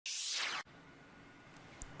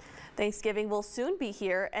Thanksgiving will soon be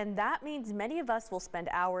here, and that means many of us will spend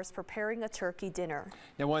hours preparing a turkey dinner.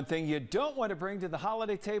 Now, one thing you don't want to bring to the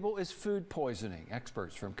holiday table is food poisoning.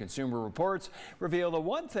 Experts from Consumer Reports reveal the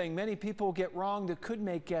one thing many people get wrong that could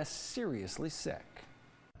make guests seriously sick.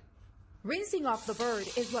 Rinsing off the bird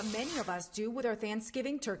is what many of us do with our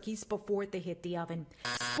Thanksgiving turkeys before they hit the oven.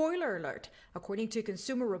 Spoiler alert, according to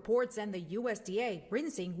Consumer Reports and the USDA,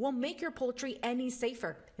 rinsing won't make your poultry any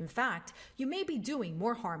safer. In fact, you may be doing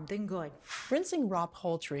more harm than good. Rinsing raw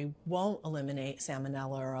poultry won't eliminate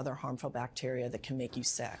salmonella or other harmful bacteria that can make you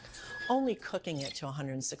sick. Only cooking it to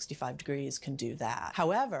 165 degrees can do that.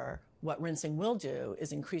 However, what rinsing will do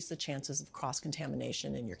is increase the chances of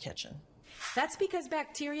cross-contamination in your kitchen. That's because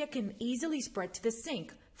bacteria can easily spread to the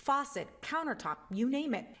sink, faucet, countertop, you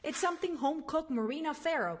name it. It's something home cook Marina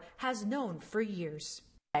Farrow has known for years.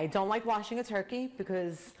 I don't like washing a turkey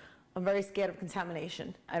because I'm very scared of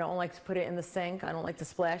contamination. I don't like to put it in the sink. I don't like to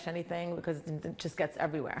splash anything because it just gets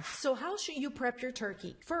everywhere. So how should you prep your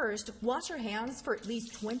turkey? First, wash your hands for at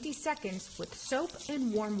least 20 seconds with soap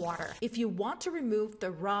and warm water. If you want to remove the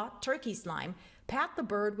raw turkey slime, pat the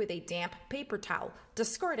bird with a damp paper towel,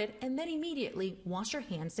 discard it, and then immediately wash your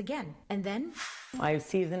hands again. And then I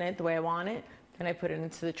season it the way I want it, then I put it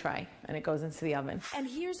into the tray and it goes into the oven. And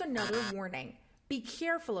here's another warning. Be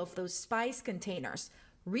careful of those spice containers.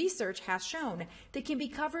 Research has shown they can be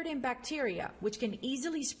covered in bacteria, which can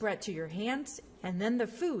easily spread to your hands and then the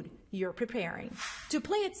food you're preparing. To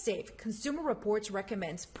play it safe, Consumer Reports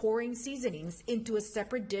recommends pouring seasonings into a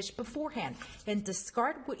separate dish beforehand and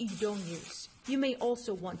discard what you don't use. You may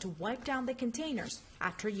also want to wipe down the containers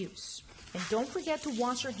after use. And don't forget to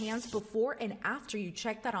wash your hands before and after you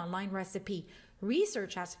check that online recipe.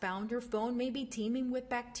 Research has found your phone may be teeming with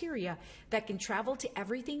bacteria that can travel to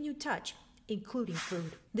everything you touch, including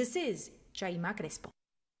food. This is Jaima Crespo.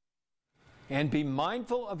 And be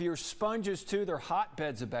mindful of your sponges too. They're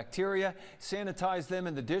hotbeds of bacteria. Sanitize them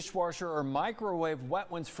in the dishwasher or microwave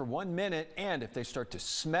wet ones for 1 minute. And if they start to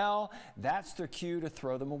smell, that's their cue to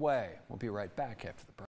throw them away. We'll be right back after the break.